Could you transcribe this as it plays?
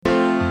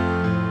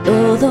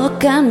Todo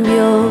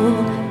cambió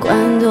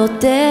cuando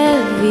te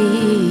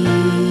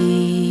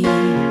vi.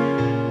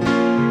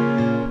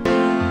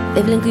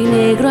 De blanco y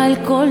negro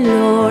al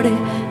color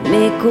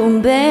me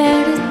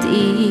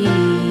convertí.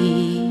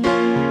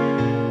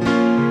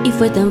 Y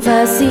fue tan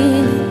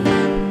fácil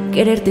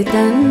quererte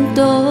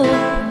tanto,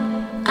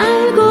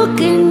 algo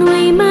que no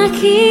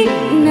imaginaba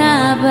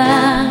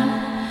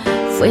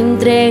fue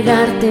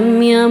entregarte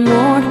mi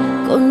amor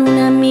con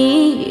una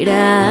mirada.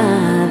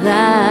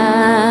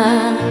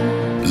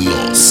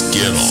 Los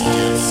quiero.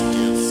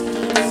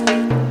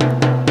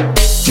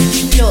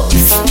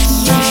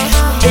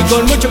 Y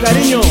con mucho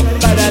cariño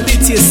para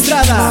Litsi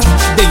Estrada,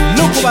 del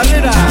Loco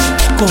Barrera,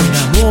 con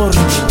amor.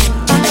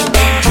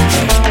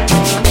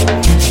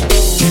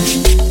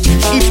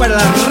 Y para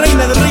la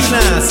reina de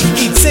reinas,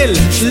 Itzel,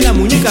 la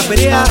muñeca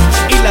Perea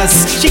y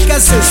las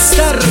chicas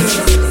Star.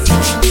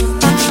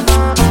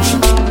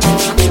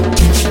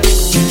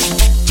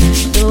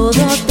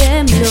 Todo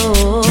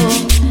tembló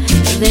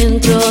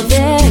dentro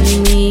de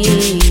mí.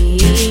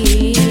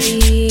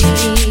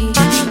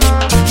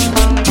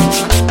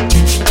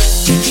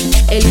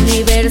 El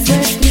universo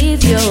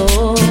escribió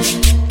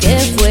que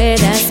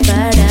fueras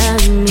para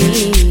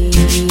mí.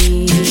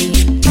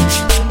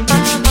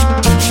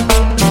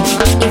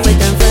 Y fue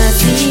tan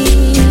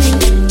fácil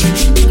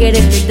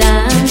quererte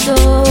tanto,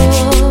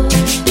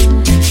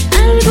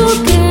 algo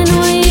que no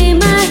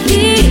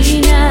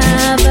imaginaba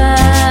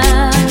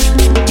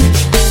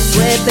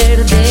fue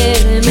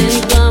perderme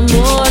en tu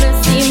amor.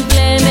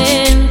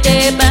 Simplemente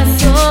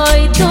pasó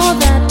y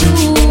toda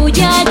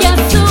tuya ya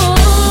soy.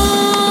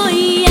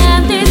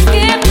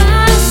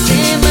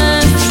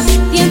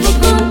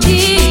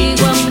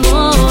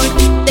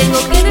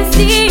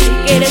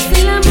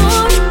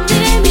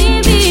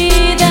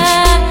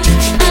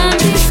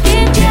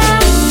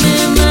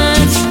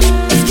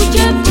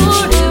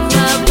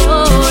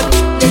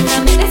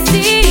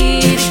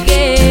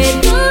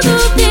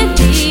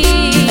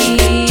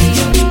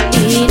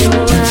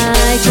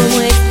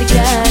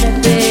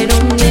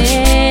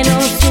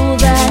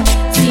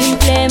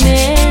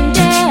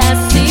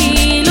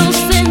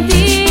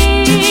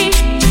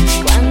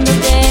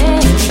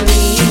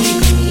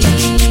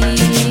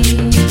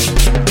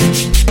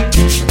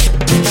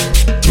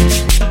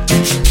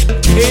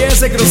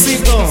 Ese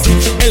crucito,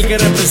 el que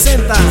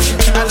representa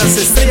a las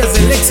estrellas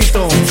del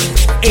éxito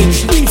en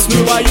Queens,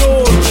 Nueva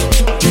York.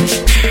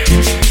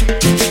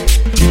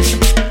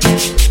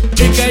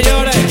 Y que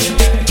llore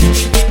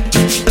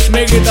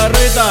mi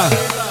guitarrita.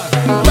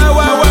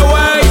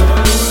 Wey.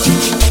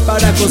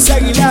 Para José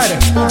Aguilar,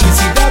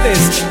 publicidades,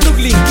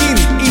 Brooklyn King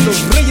y los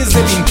Reyes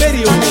del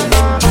Imperio.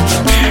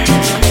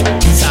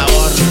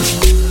 Sabor.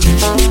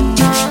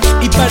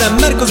 Y para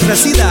Marcos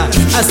Gracida,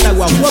 hasta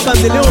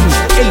Guaguapan de León,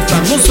 el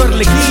famoso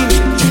Arlequín.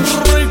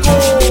 ¡Rico!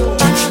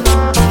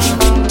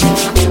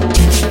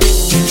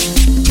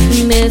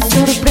 Me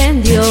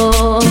sorprendió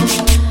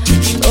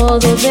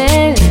todo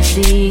de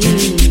ti.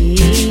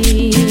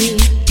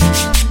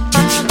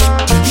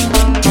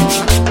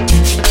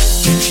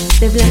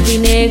 De blanco y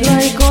negro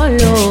al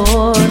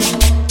color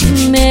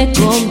me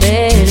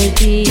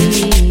convertí.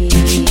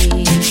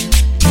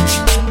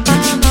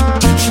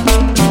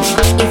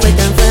 Y fue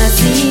tan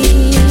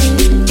fácil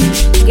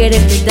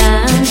quererte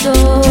tanto,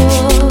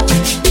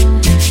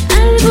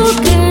 algo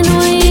que no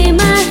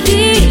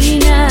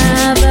imaginaba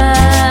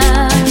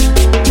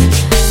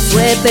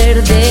fue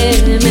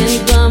perderme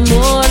en tu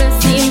amor.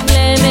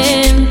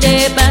 Simplemente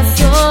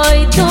pasó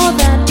y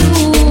toda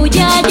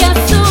tuya ya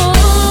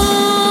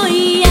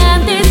soy.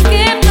 Antes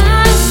que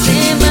pase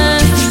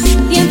más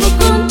tiempo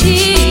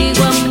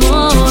contigo,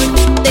 amor,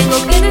 tengo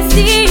que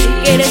decir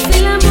que eres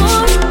el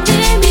amor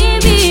de mi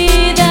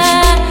vida.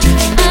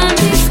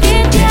 Antes que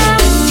te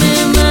ame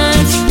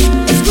más,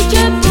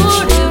 escucha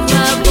por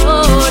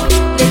favor,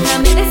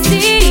 déjame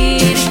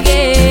decir que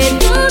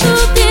todo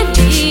te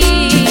di.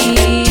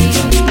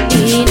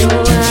 Y no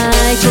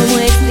hay como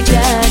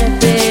explicar,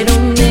 pero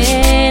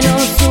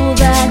menos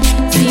sudar.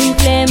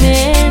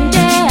 Simplemente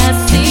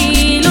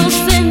así lo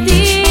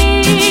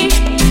sentí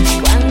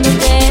cuando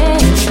te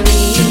vi.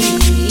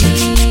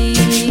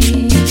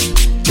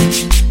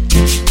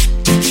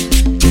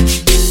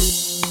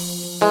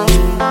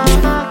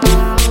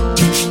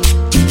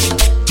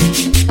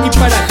 Y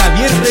para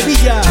Javier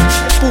Revilla,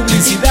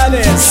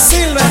 publicidades.